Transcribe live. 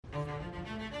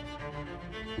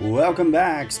Welcome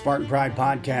back, Spartan Pride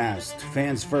Podcast,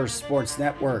 Fans First Sports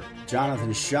Network.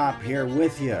 Jonathan Shop here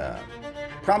with you.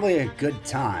 Probably a good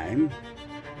time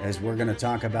as we're going to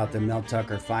talk about the Mel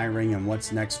Tucker firing and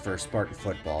what's next for Spartan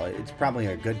football. It's probably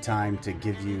a good time to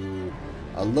give you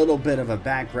a little bit of a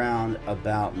background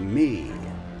about me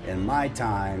and my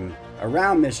time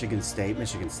around Michigan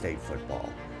State football.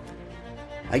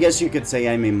 I guess you could say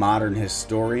I'm a modern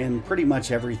historian, pretty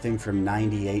much everything from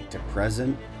 98 to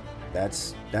present.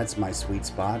 That's my sweet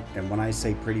spot. And when I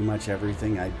say pretty much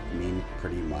everything, I mean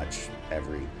pretty much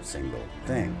every single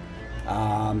thing.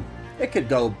 It could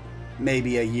go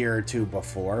maybe a year or two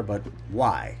before, but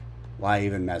why? Why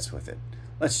even mess with it?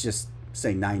 Let's just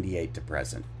say 98 to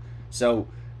present. So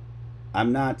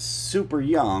I'm not super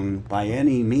young by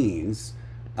any means,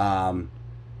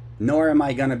 nor am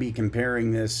I going to be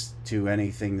comparing this to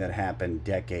anything that happened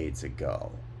decades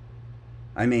ago.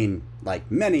 I mean, like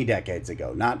many decades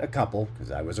ago, not a couple,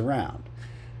 because I was around.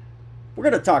 We're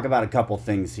going to talk about a couple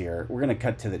things here. We're going to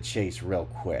cut to the chase real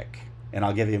quick, and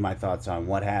I'll give you my thoughts on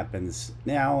what happens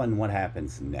now and what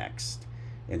happens next.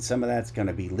 And some of that's going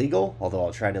to be legal, although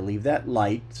I'll try to leave that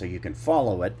light so you can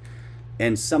follow it.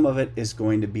 And some of it is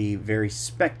going to be very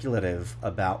speculative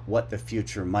about what the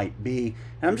future might be.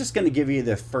 And I'm just going to give you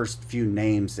the first few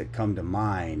names that come to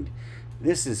mind.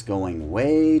 This is going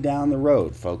way down the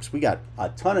road, folks. We got a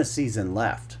ton of season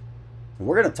left.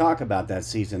 We're going to talk about that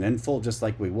season in full just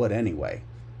like we would anyway.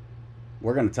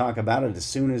 We're going to talk about it as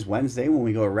soon as Wednesday when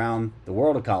we go around the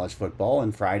world of college football,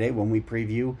 and Friday when we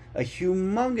preview a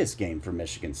humongous game for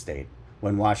Michigan State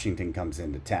when Washington comes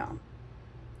into town.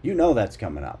 You know that's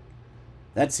coming up.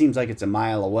 That seems like it's a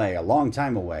mile away, a long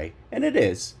time away, and it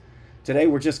is. Today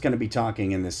we're just going to be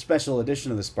talking in this special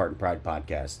edition of the Spartan Pride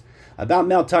Podcast about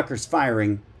Mel Tucker's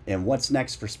firing and what's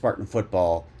next for Spartan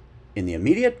football in the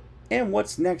immediate and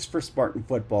what's next for Spartan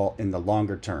football in the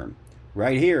longer term.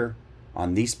 Right here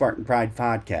on the Spartan Pride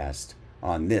Podcast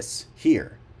on this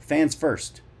here Fans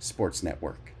First Sports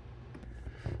Network.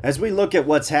 As we look at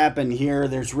what's happened here,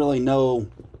 there's really no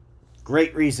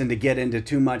great reason to get into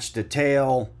too much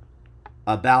detail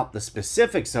about the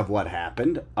specifics of what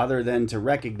happened, other than to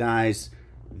recognize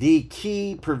the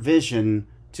key provision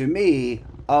to me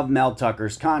of Mel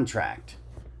Tucker's contract.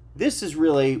 This is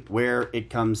really where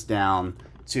it comes down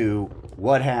to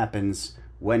what happens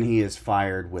when he is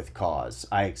fired with cause.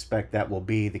 I expect that will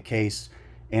be the case,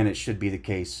 and it should be the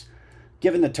case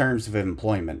given the terms of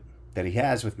employment that he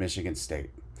has with Michigan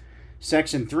State.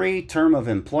 Section 3, term of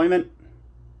employment,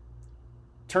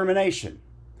 termination.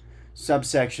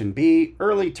 Subsection B,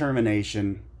 early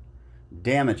termination,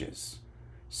 damages.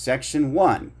 Section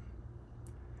 1,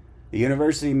 the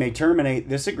university may terminate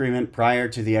this agreement prior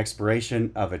to the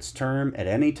expiration of its term at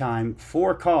any time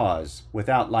for cause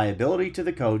without liability to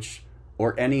the coach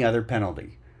or any other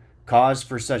penalty. Cause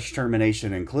for such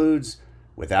termination includes,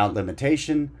 without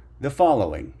limitation, the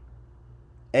following.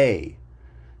 A,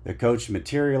 the coach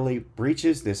materially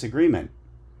breaches this agreement.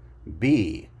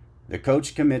 B, the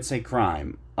coach commits a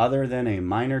crime other than a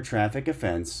minor traffic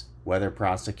offense, whether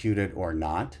prosecuted or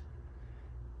not.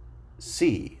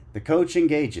 C, the coach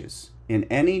engages in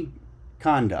any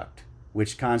conduct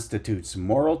which constitutes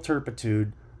moral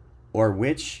turpitude or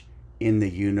which, in the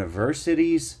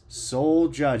university's sole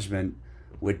judgment,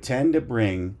 would tend to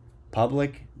bring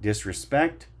public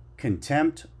disrespect,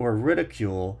 contempt, or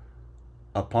ridicule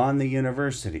upon the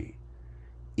university,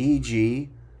 e.g.,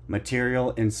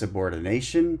 material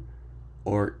insubordination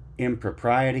or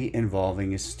impropriety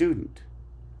involving a student.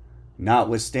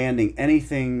 Notwithstanding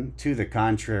anything to the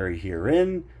contrary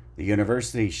herein, the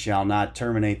university shall not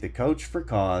terminate the coach for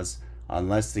cause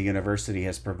unless the university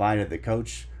has provided the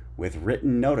coach with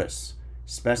written notice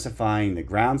specifying the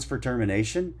grounds for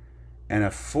termination and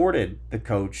afforded the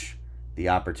coach the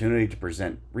opportunity to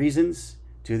present reasons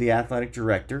to the athletic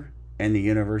director and the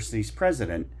university's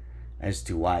president as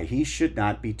to why he should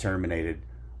not be terminated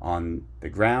on the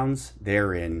grounds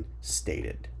therein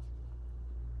stated.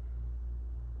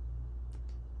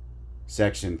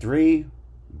 Section 3,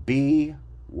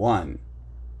 B1,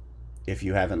 if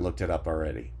you haven't looked it up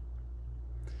already.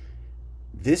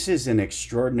 This is an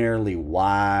extraordinarily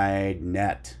wide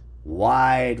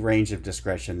range of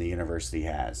discretion the university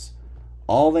has.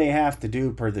 All they have to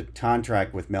do per the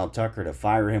contract with Mel Tucker to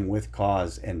fire him with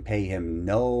cause and pay him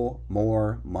no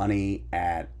more money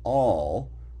at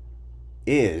all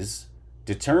is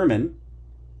determine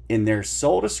in their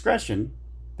sole discretion,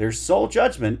 their sole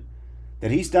judgment, that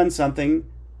he's done something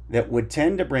that would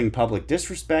tend to bring public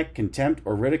disrespect, contempt,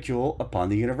 or ridicule upon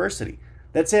the university.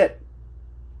 That's it.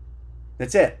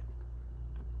 That's it.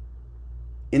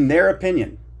 In their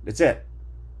opinion, that's it.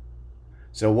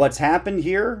 So what's happened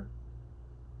here?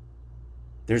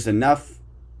 There's enough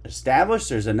established,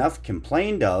 there's enough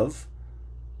complained of,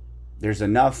 there's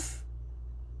enough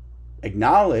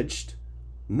acknowledged,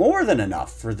 more than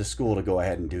enough for the school to go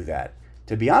ahead and do that.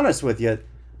 To be honest with you,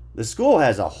 the school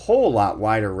has a whole lot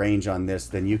wider range on this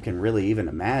than you can really even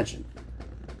imagine.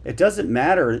 It doesn't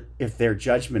matter if their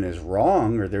judgment is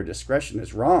wrong or their discretion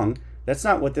is wrong. That's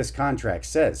not what this contract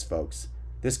says, folks.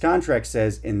 This contract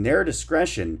says in their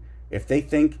discretion, if they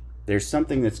think there's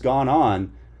something that's gone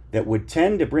on that would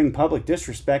tend to bring public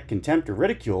disrespect, contempt, or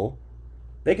ridicule,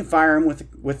 they can fire him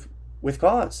with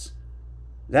cause.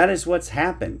 That is what's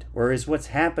happened, or is what's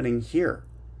happening here.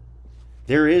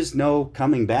 There is no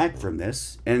coming back from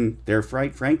this, and there,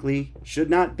 frankly, should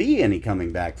not be any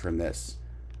coming back from this.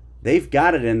 They've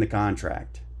got it in the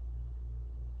contract.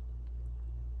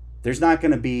 There's not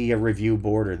going to be a review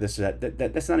board or this or that.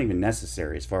 That's not even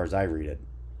necessary as far as I read it.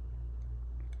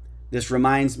 This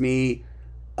reminds me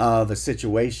of a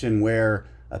situation where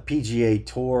a PGA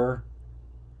Tour,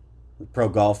 pro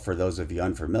golf for those of you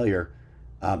unfamiliar,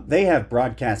 they have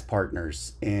broadcast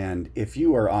partners, and if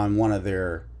you are on one of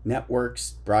their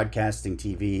networks, broadcasting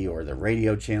TV or the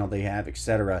radio channel they have,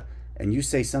 etc., and you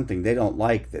say something they don't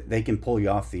like, that they can pull you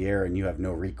off the air and you have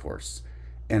no recourse.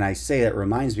 And I say that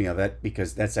reminds me of it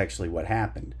because that's actually what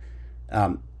happened.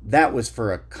 That was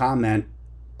for a comment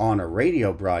on a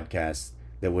radio broadcast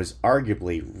that was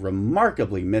arguably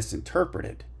remarkably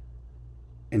misinterpreted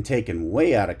and taken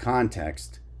way out of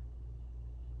context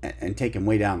and taken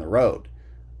way down the road.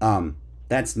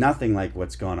 That's nothing like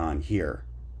what's going on here.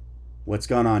 What's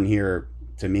going on here,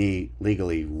 to me,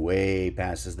 legally way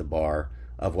passes the bar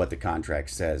of what the contract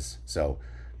says. So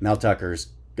Mel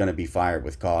Tucker's going to be fired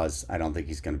with cause. I don't think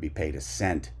he's going to be paid a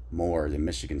cent more than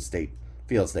Michigan State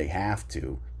feels they have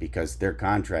to, because their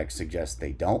contract suggests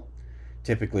they don't.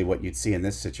 Typically what you'd see in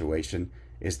this situation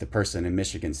is the person in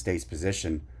Michigan State's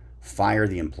position fire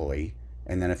the employee,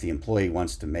 and then if the employee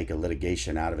wants to make a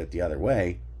litigation out of it the other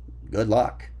way, good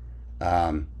luck.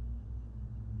 I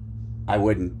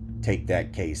wouldn't take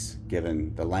that case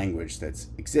given the language that's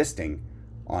existing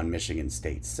on Michigan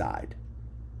State's side.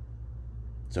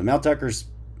 So Mel Tucker's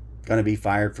going to be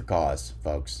fired for cause,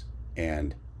 folks,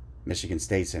 and Michigan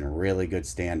State's in a really good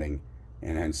standing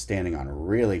and standing on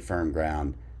really firm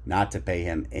ground not to pay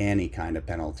him any kind of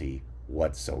penalty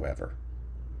whatsoever.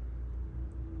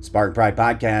 Spartan Pride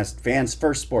Podcast, Fans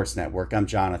First Sports Network. I'm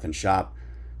Jonathan Schopp.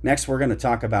 Next, we're going to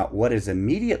talk about what is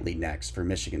immediately next for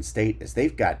Michigan State, as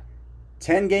they've got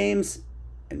 10 games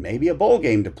and maybe a bowl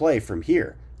game to play from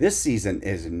here. This season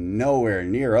is nowhere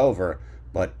near over,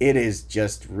 but it is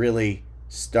just really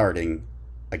starting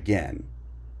again,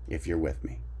 if you're with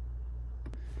me.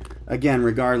 Again,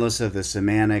 regardless of the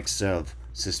semantics of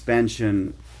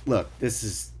suspension, look, this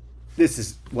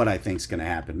is what I think is going to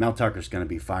happen. Mel Tucker's going to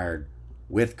be fired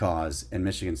with cause, and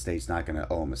Michigan State's not going to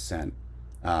owe him a cent.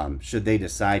 Should they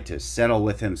decide to settle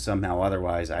with him somehow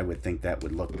otherwise, I would think that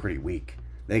would look pretty weak.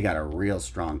 They got a real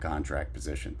strong contract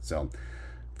position. So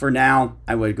for now,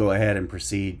 I would go ahead and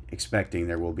proceed expecting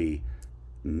there will be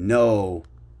no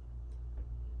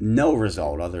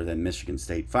result other than Michigan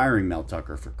State firing Mel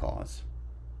Tucker for cause.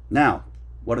 Now,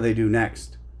 what do they do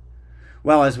next?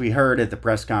 Well, as we heard at the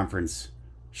press conference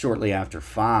shortly after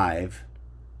 5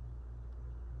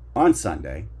 on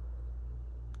Sunday,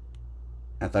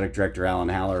 Athletic Director Alan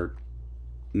Haller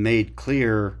made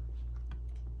clear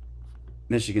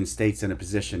Michigan State's in a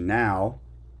position now.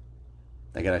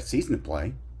 They got a season to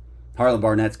play. Harlan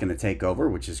Barnett's going to take over,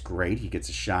 which is great. He gets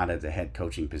a shot at the head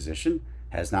coaching position.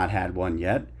 Has not had one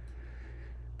yet.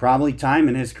 Probably time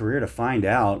in his career to find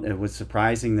out. It was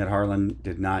surprising that Harlan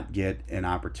did not get an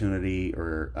opportunity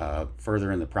or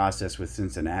further in the process with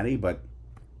Cincinnati, but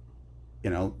you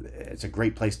know, it's a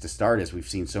great place to start, as we've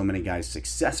seen so many guys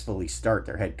successfully start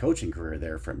their head coaching career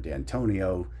there, from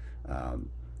D'Antonio,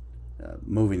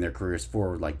 moving their careers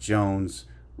forward, like Jones,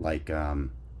 like,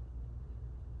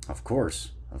 of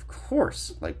course,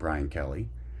 like Brian Kelly.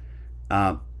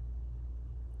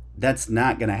 That's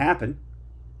not going to happen.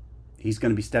 He's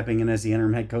going to be stepping in as the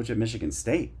interim head coach at Michigan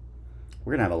State.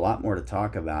 We're going to have a lot more to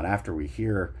talk about after we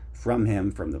hear from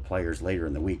him, from the players later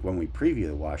in the week when we preview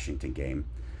the Washington game.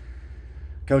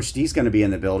 Coach D's going to be in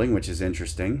the building, which is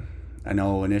interesting. I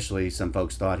know initially some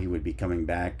folks thought he would be coming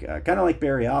back, kind of like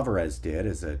Barry Alvarez did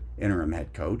as an interim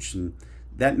head coach. And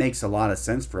that makes a lot of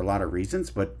sense for a lot of reasons,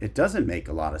 but it doesn't make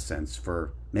a lot of sense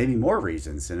for maybe more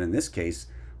reasons. And in this case,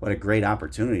 what a great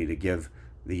opportunity to give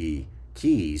the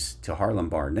keys to Harlan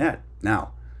Barnett.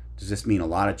 Now, does this mean a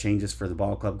lot of changes for the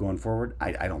ball club going forward?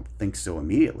 I don't think so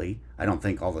immediately. I don't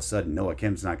think all of a sudden Noah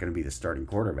Kim's not going to be the starting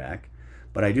quarterback.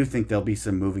 But I do think there'll be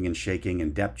some moving and shaking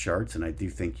in depth charts, and I do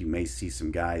think you may see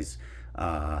some guys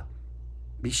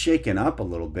be shaken up a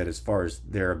little bit as far as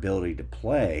their ability to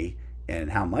play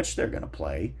and how much they're going to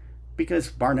play, because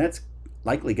Barnett's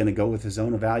likely going to go with his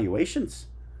own evaluations.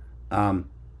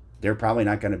 They're probably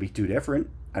not going to be too different.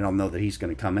 I don't know that he's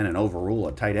going to come in and overrule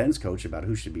a tight ends coach about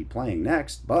who should be playing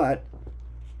next, but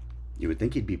you would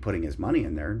think he'd be putting his money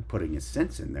in there and putting his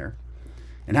sense in there.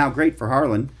 And how great for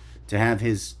Harlan to have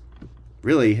his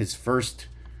first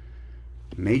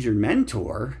major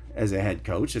mentor as a head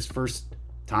coach, his first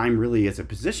time really as a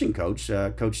position coach,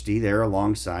 Coach D there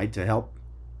alongside to help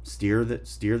steer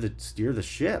the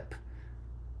ship.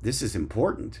 This is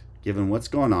important given what's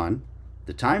going on,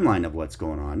 the timeline of what's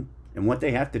going on, and what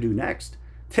they have to do next.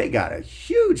 They got a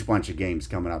huge bunch of games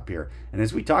coming up here. And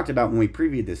as we talked about when we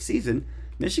previewed this season,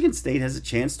 Michigan State has a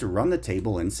chance to run the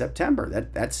table in September.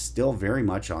 That's still very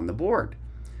much on the board.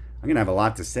 I'm going to have a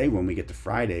lot to say when we get to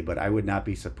Friday, but I would not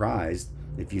be surprised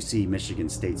if you see Michigan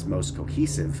State's most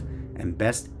cohesive and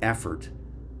best effort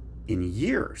in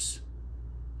years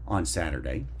on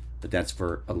Saturday. But that's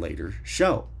for a later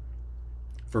show.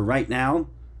 For right now,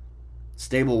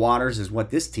 stable waters is what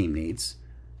this team needs.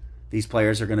 These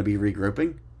players are going to be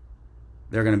regrouping.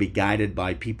 They're going to be guided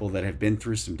by people that have been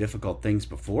through some difficult things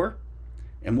before.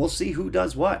 And we'll see who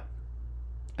does what.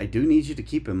 I do need you to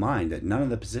keep in mind that none of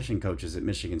the position coaches at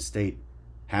Michigan State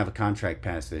have a contract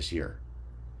pass this year.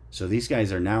 So these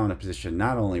guys are now in a position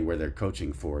not only where they're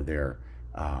coaching for they're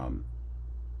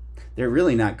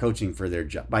really not coaching for their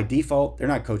job. By default, they're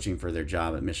not coaching for their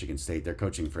job at Michigan State. They're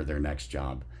coaching for their next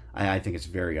job. I think it's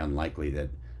very unlikely that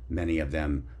many of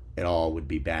them at all would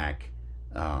be back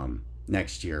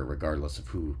next year, regardless of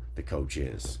who the coach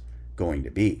is going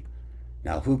to be.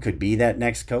 Now, who could be that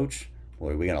next coach?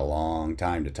 Boy, we got a long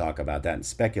time to talk about that and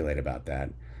speculate about that.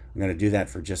 I'm going to do that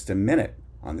for just a minute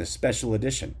on this special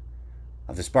edition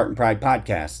of the Spartan Pride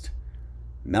podcast.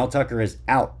 Mel Tucker is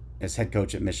out as head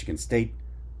coach at Michigan State.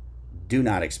 Do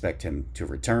not expect him to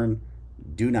return.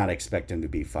 Do not expect him to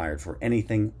be fired for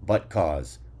anything but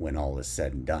cause when all is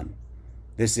said and done.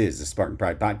 This is the Spartan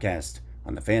Pride podcast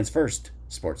on the Fans First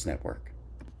Sports Network.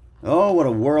 Oh, what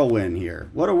a whirlwind here.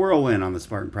 What a whirlwind on the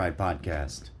Spartan Pride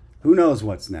podcast. Who knows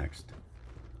what's next?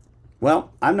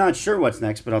 Well, I'm not sure what's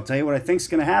next, but I'll tell you what I think is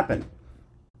going to happen.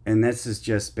 And this is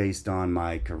just based on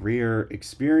my career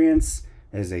experience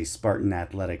as a Spartan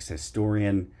athletics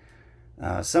historian.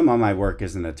 Some of my work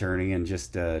as an attorney and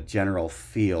just a general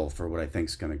feel for what I think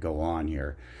is going to go on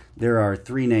here. There are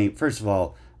three names. First of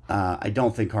all, I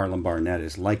don't think Harlan Barnett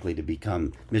is likely to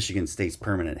become Michigan State's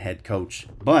permanent head coach,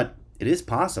 but it is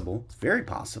possible. It's very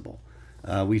possible.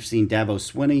 We've seen Dabo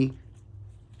Swinney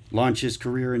launch his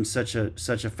career in such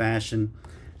a fashion.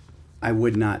 I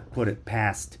would not put it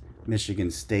past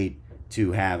Michigan State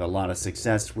to have a lot of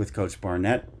success with Coach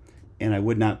Barnett, and I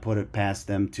would not put it past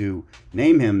them to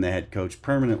name him the head coach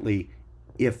permanently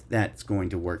if that's going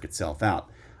to work itself out.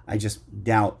 I just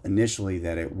doubt initially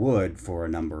that it would for a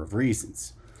number of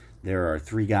reasons. There are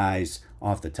three guys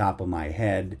off the top of my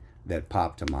head that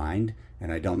pop to mind,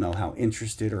 and I don't know how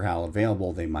interested or how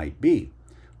available they might be.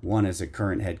 One is a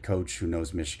current head coach who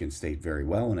knows Michigan State very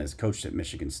well and has coached at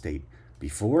Michigan State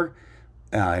before,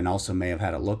 and also may have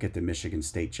had a look at the Michigan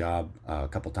State job a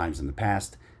couple times in the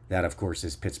past. That, of course,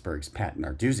 is Pittsburgh's Pat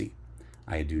Narduzzi.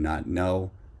 I do not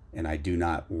know, and I do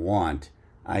not want.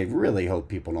 I really hope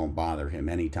people don't bother him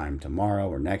anytime tomorrow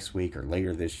or next week or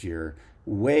later this year.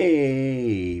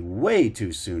 Way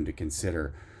too soon to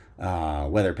consider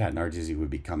whether Pat Narduzzi would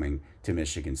be coming to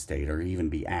Michigan State or even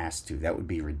be asked to. That would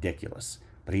be ridiculous.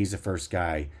 But he's the first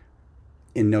guy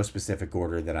in no specific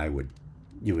order that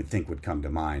you would think would come to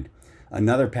mind.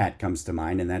 Another Pat comes to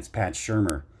mind, and that's Pat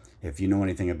Shurmur. If you know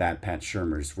anything about Pat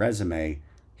Shurmur's resume,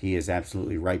 he is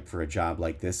absolutely ripe for a job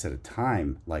like this at a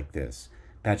time like this.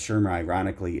 Pat Shurmur,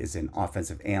 ironically, is an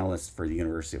offensive analyst for the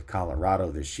University of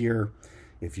Colorado this year.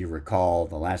 If you recall,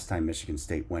 the last time Michigan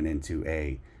State went into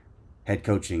a head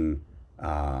coaching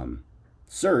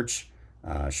search,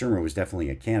 Shurmur was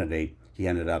definitely a candidate. He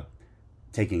ended up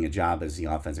taking a job as the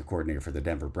offensive coordinator for the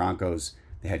Denver Broncos.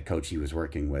 The head coach he was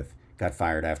working with got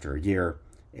fired after a year,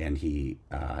 and he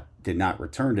did not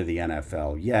return to the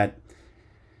NFL yet.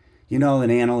 You know,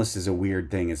 an analyst is a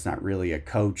weird thing. It's not really a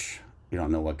coach. You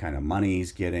don't know what kind of money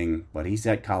he's getting, but he's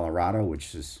at Colorado,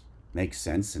 which makes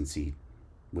sense since he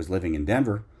was living in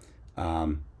Denver.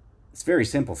 It's very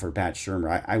simple for Pat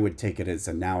Shurmur. I would take it as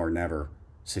a now or never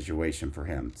situation for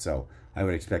him. So I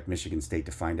would expect Michigan State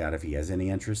to find out if he has any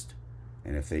interest.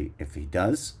 And if he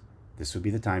does, this would be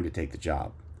the time to take the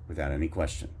job without any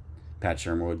question. Pat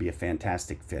Shurmur would be a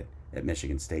fantastic fit at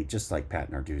Michigan State, just like Pat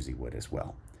Narduzzi would as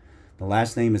well. The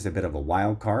last name is a bit of a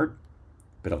wild card,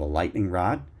 bit of a lightning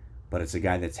rod, but it's a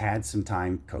guy that's had some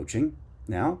time coaching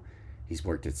now. He's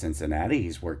worked at Cincinnati,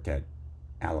 he's worked at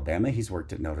Alabama, he's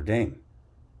worked at Notre Dame.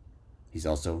 He's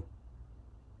also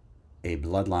a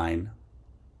bloodline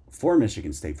for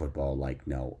Michigan State football like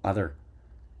no other.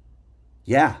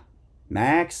 Yeah,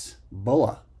 Max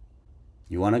Bulla.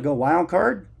 You want to go wild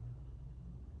card?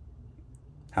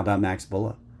 How about Max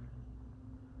Bulla?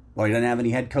 Well, he doesn't have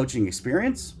any head coaching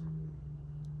experience?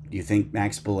 Do you think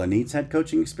Max Bulla needs head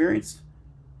coaching experience?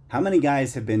 How many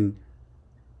guys have been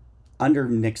under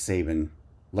Nick Saban,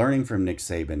 learning from Nick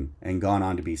Saban, and gone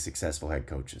on to be successful head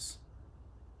coaches?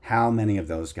 How many of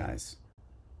those guys?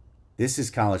 This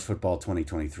is college football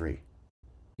 2023.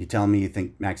 You telling me you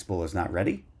think Max Bulla is not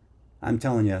ready? I'm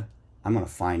telling you, I'm going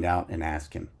to find out and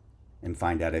ask him and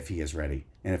find out if he is ready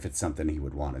and if it's something he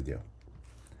would want to do.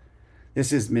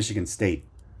 This is Michigan State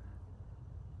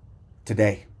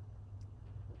today.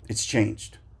 It's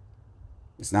changed.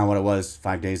 It's not what it was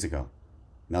 5 days ago.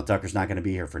 Mel Tucker's not going to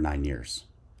be here for 9 years.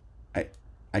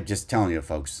 I'm just telling you,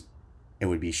 folks, it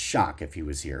would be shock if he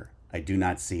was here. I do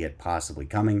not see it possibly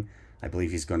coming. I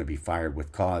believe he's going to be fired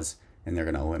with cause, and they're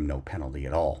going to owe him no penalty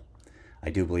at all.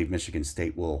 I do believe Michigan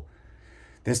State will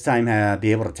this time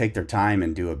be able to take their time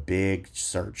and do a big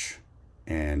search.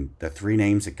 And the three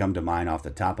names that come to mind off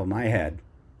the top of my head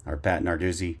are Pat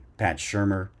Narduzzi, Pat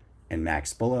Shurmur, and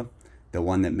Max Bulla. The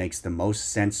one that makes the most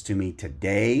sense to me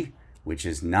today, which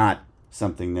is not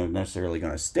something they're necessarily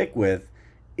going to stick with,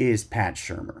 is Pat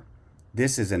Shurmur.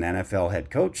 This is an NFL head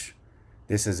coach.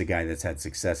 This is a guy that's had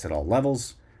success at all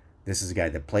levels. This is a guy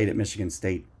that played at Michigan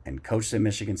State and coached at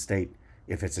Michigan State.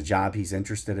 If it's a job he's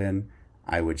interested in,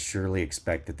 I would surely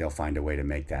expect that they'll find a way to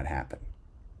make that happen.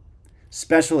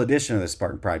 Special edition of the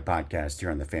Spartan Pride podcast here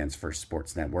on the Fans First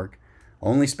Sports Network.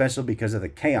 Only special because of the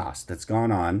chaos that's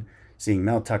gone on, seeing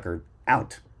Mel Tucker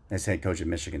out as head coach at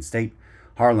Michigan State,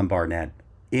 Harlan Barnett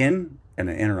in on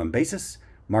an interim basis,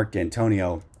 Mark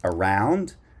D'Antonio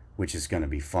around, which is going to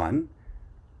be fun.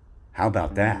 How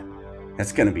about that?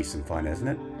 That's going to be some fun, isn't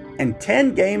it? And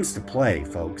 10 games to play,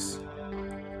 folks.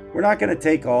 We're not going to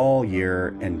take all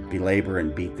year and belabor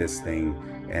and beat this thing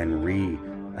and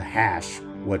rehash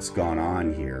what's gone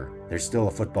on here. There's still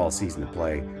a football season to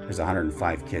play. There's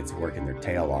 105 kids working their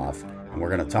tail off, and we're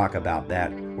going to talk about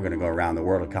that. We're going to go around the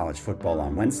world of college football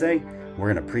on Wednesday.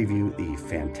 We're going to preview the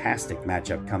fantastic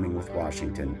matchup coming with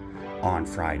Washington on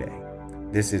Friday.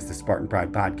 This is the Spartan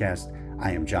Pride podcast.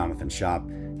 I am Jonathan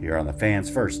Schopp here on the Fans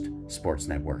First Sports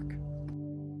Network.